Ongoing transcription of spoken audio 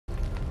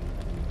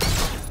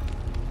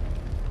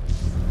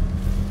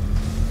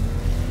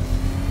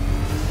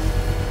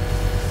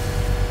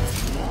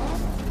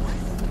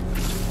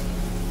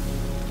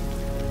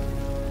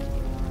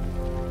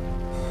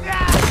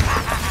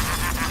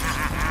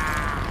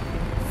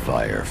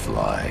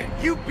Firefly.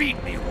 You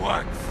beat me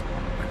once,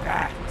 but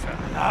that was a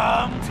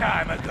long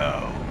time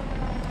ago.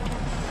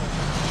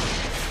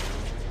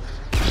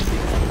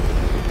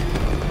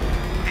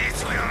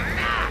 This will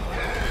not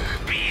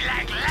be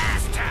like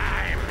last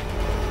time.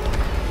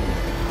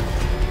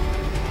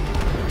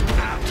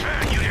 I'll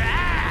turn you to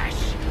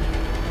ash.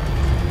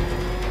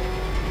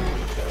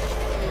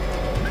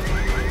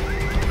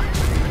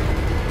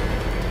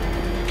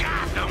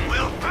 Gotham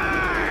will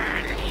burn.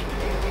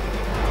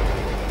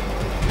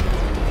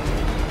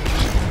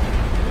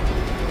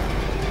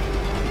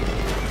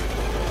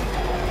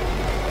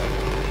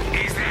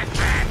 Is that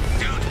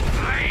batsuit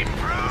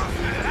flame-proof?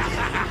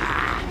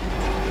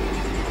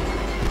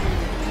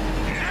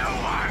 No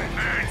one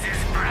burns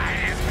as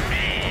bright as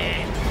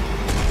me.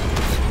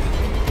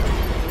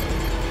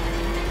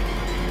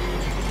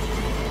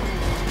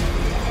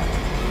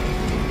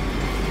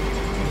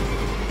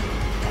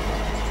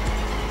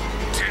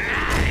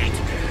 Tonight,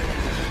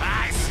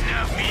 I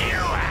snuff you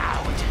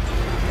out.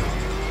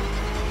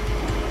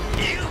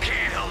 You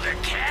can't hold a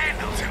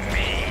candle to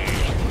me.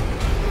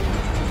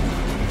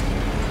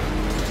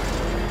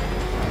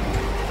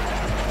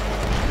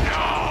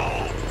 No!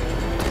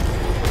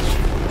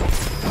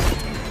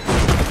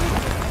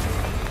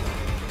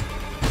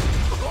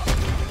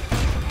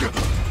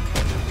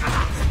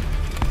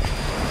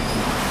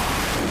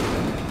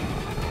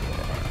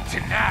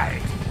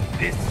 Tonight,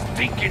 this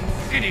stinking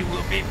city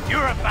will be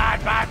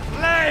purified by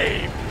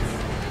flames!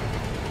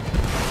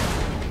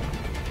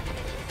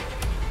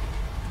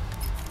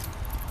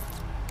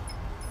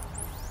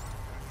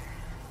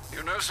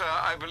 You know, sir,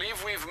 I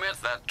believe we've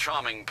met that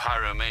charming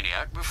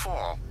pyromaniac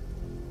before.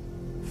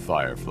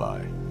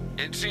 Firefly.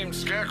 It seems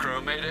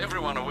Scarecrow made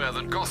everyone aware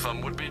that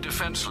Gotham would be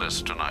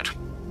defenseless tonight.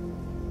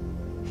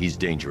 He's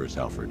dangerous,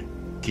 Alfred.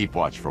 Keep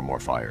watch for more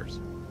fires.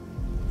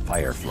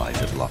 Firefly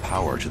says the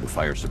power to the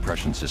fire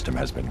suppression system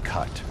has been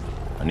cut.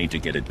 I need to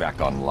get it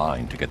back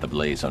online to get the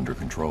blaze under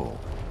control.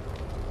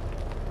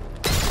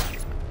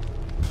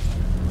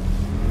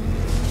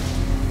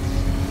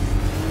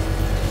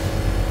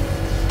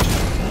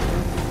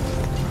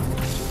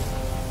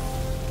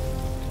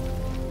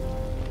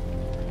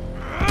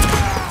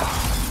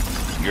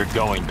 You're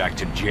going back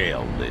to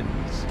jail,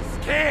 Lynns.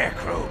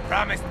 Scarecrow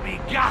promised me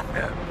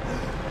Gotham.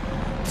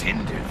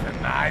 Tinder for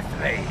my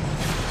flame.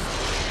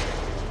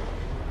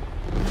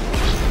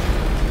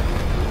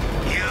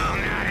 You'll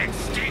not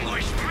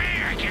extinguish me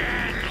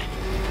again.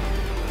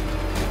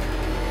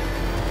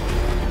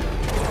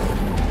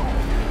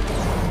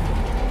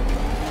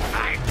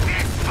 Fight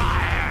this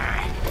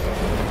fire.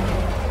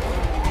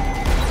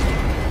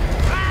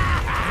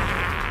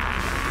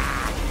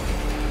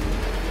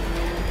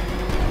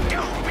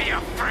 Don't be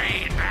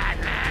afraid,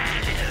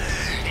 Batman.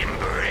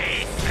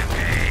 Embrace the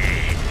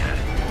pain.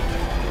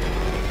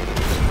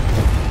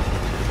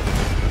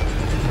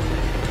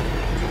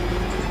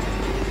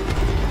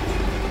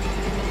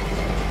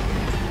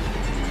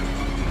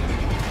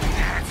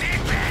 That's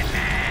it,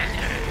 Batman.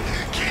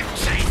 Keep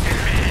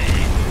chasing me.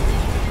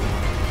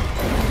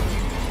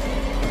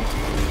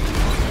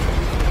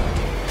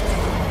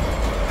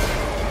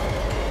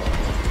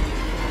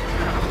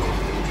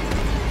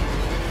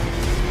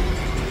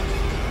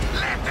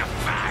 Let the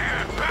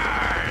fire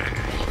burn.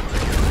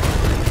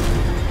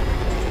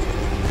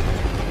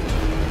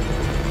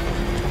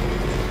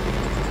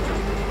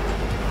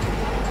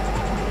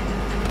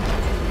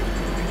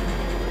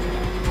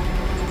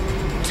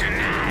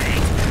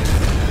 Tonight,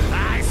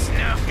 I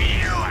snuff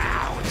you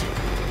out.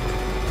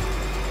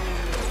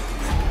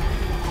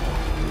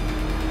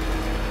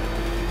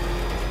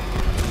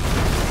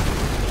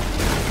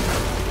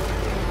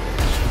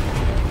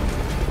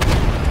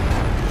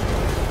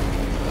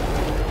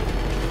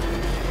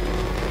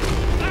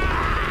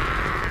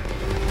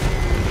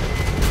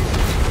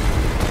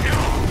 No,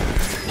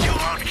 you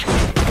won't.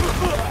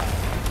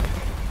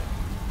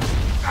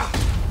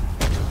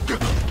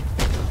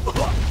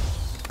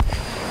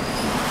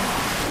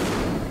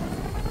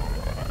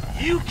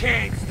 You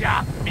can't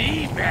stop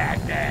me,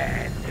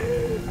 Batman.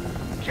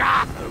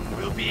 Gotham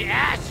will be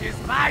ashes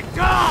by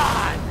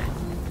dawn.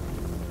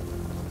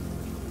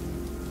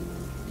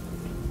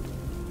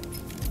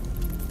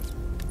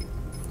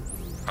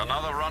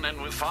 Another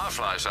run-in with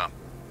Firefly, sir.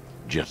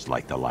 Just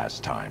like the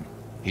last time.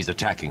 He's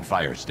attacking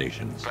fire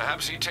stations.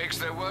 Perhaps he takes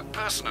their work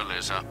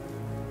personally, sir.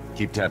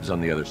 Keep tabs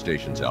on the other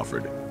stations,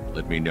 Alfred.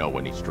 Let me know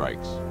when he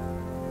strikes.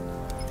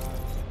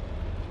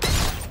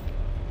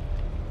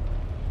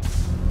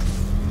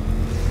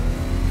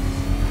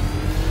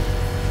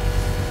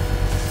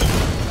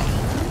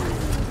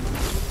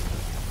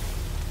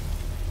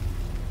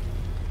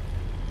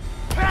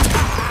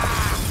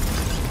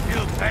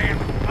 Still playing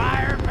with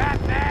fire,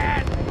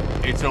 Batman?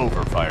 It's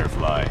over,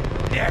 Firefly.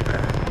 Never.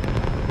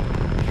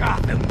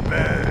 Gotham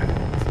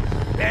burns,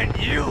 then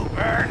you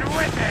burn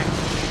with it.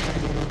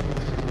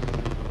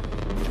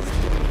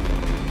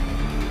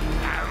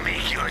 I'll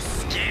make your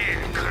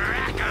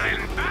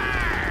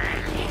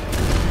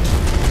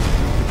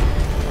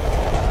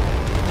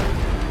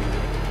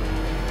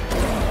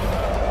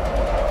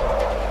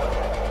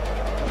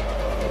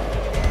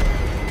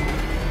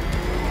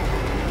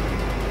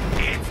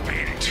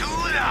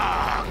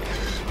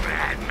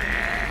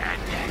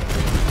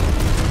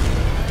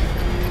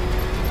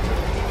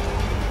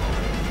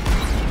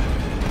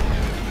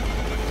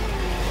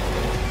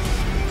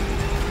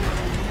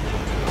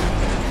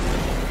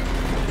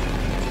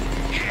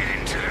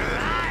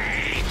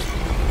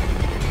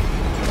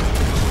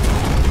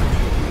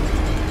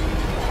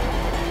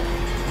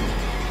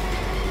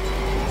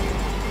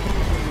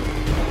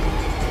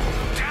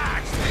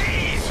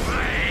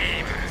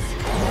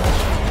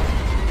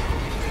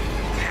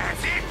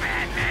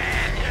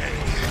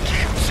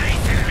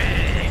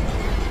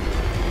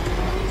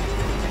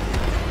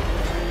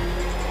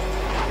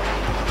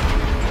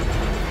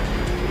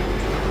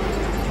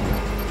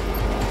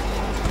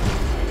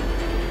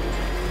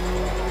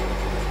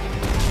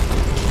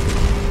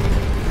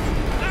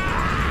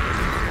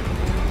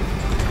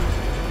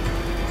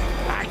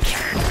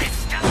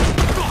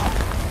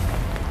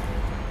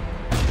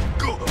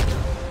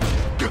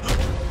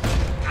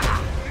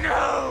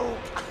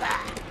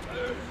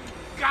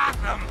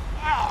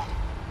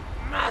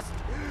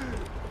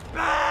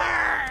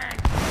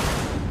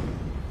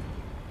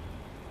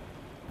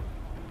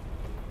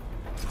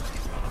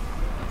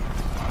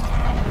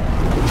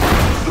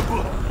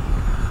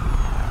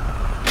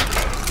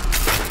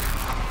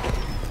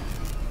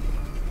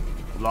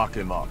Lock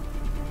him up.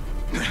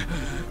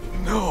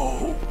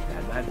 No!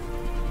 Batman.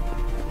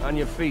 On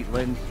your feet,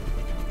 Lynns.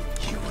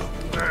 You will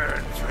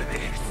burn for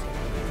this.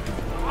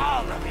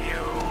 All of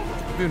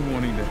you! Been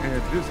wanting to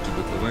add this to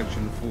the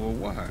collection for a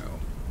while.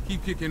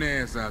 Keep kicking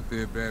ass out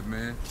there,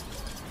 Batman.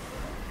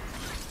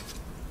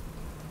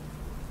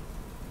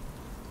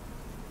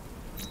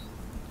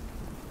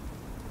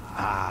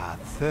 Ah,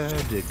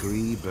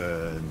 third-degree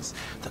burns.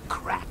 The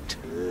cracked,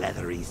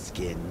 leathery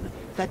skin.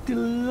 That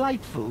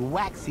delightful,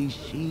 waxy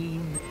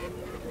sheen.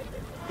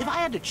 If I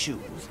had to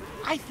choose,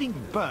 I think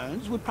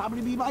burns would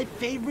probably be my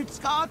favorite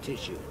scar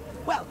tissue.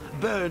 Well,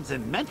 burns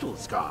and mental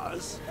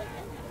scars.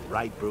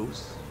 Right,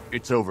 Bruce?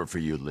 It's over for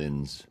you,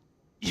 Lynns.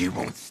 You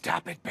won't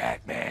stop it,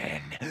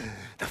 Batman.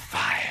 The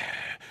fire.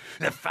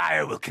 The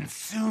fire will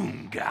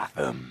consume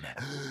Gotham.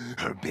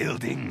 Her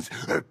buildings,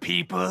 her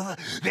people,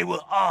 they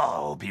will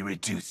all be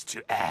reduced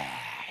to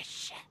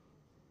ash.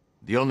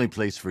 The only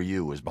place for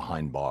you is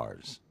behind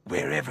bars.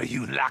 Wherever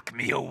you lock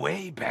me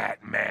away,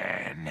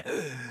 Batman.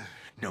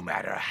 No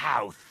matter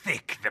how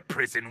thick the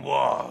prison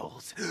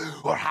walls,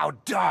 or how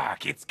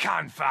dark its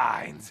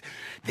confines,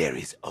 there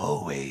is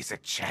always a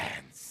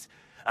chance.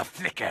 A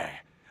flicker,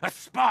 a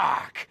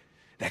spark.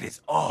 That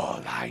is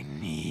all I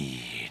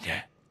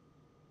need.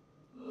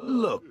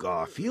 Look,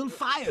 Garfield,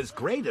 fire's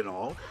great and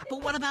all,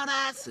 but what about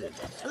acid,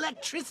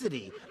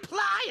 electricity,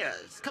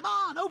 pliers? Come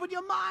on, open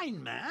your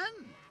mind, man.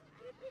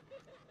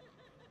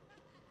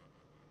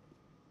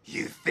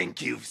 You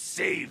think you've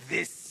saved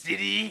this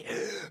city,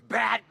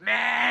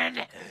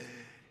 Batman?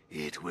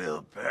 It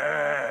will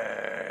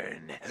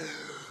burn.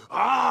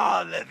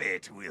 All of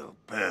it will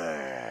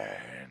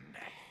burn.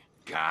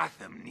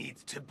 Gotham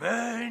needs to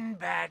burn,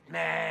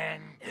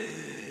 Batman.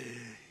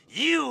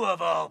 You,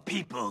 of all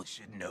people,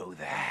 should know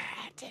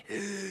that.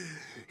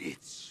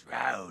 It's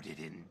shrouded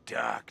in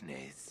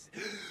darkness.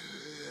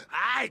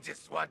 I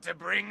just want to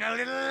bring a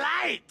little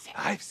light.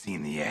 I've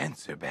seen the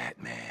answer,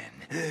 Batman.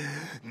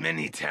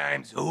 Many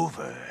times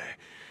over.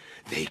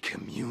 They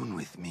commune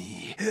with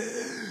me.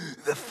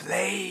 The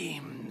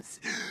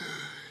flames.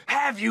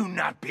 Have you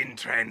not been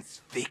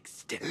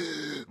transfixed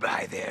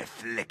by their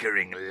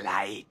flickering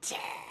light?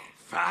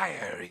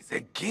 Fire is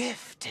a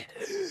gift.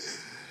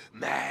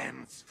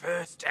 Man's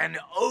first and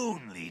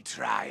only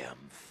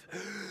triumph.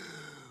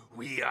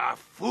 We are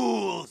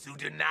fools who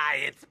deny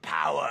its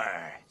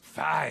power.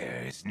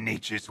 Fire is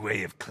nature's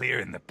way of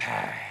clearing the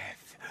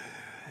path.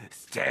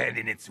 Stand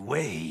in its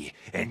way,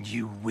 and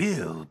you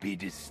will be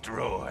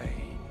destroyed.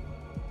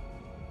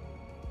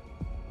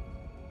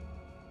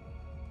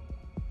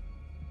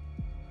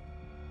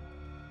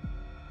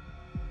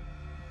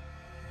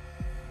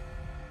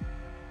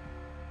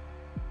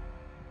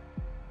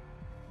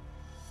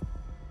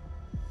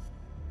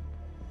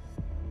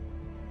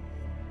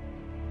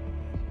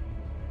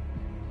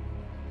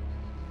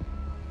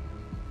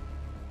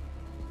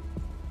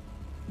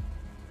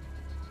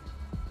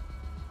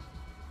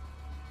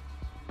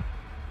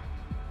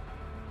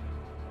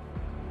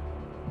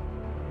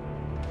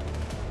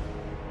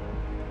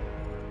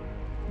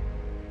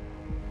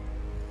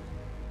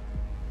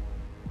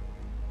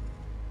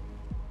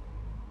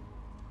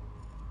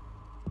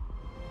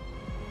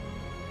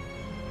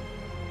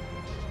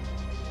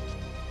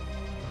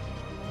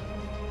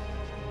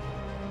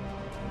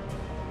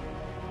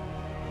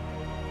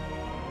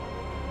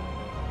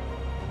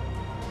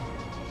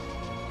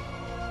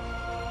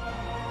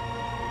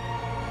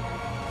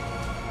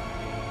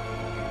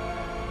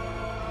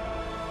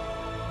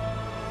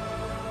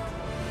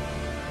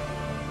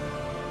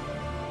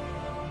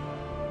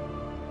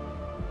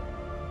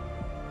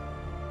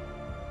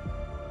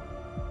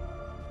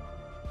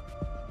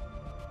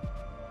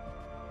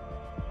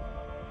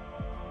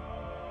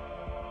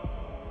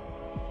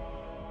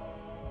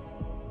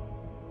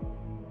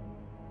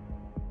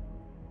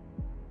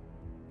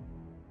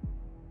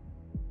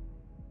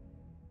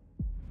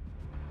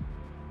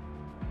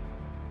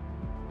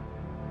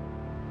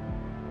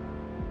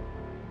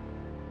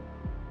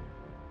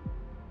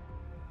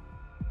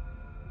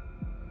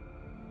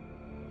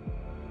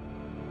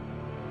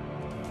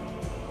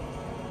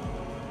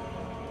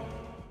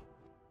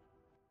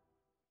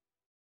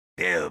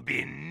 There'll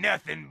be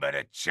nothing but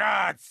a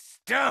charred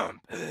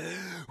stump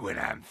when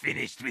I'm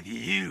finished with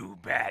you,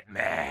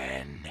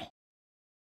 Batman.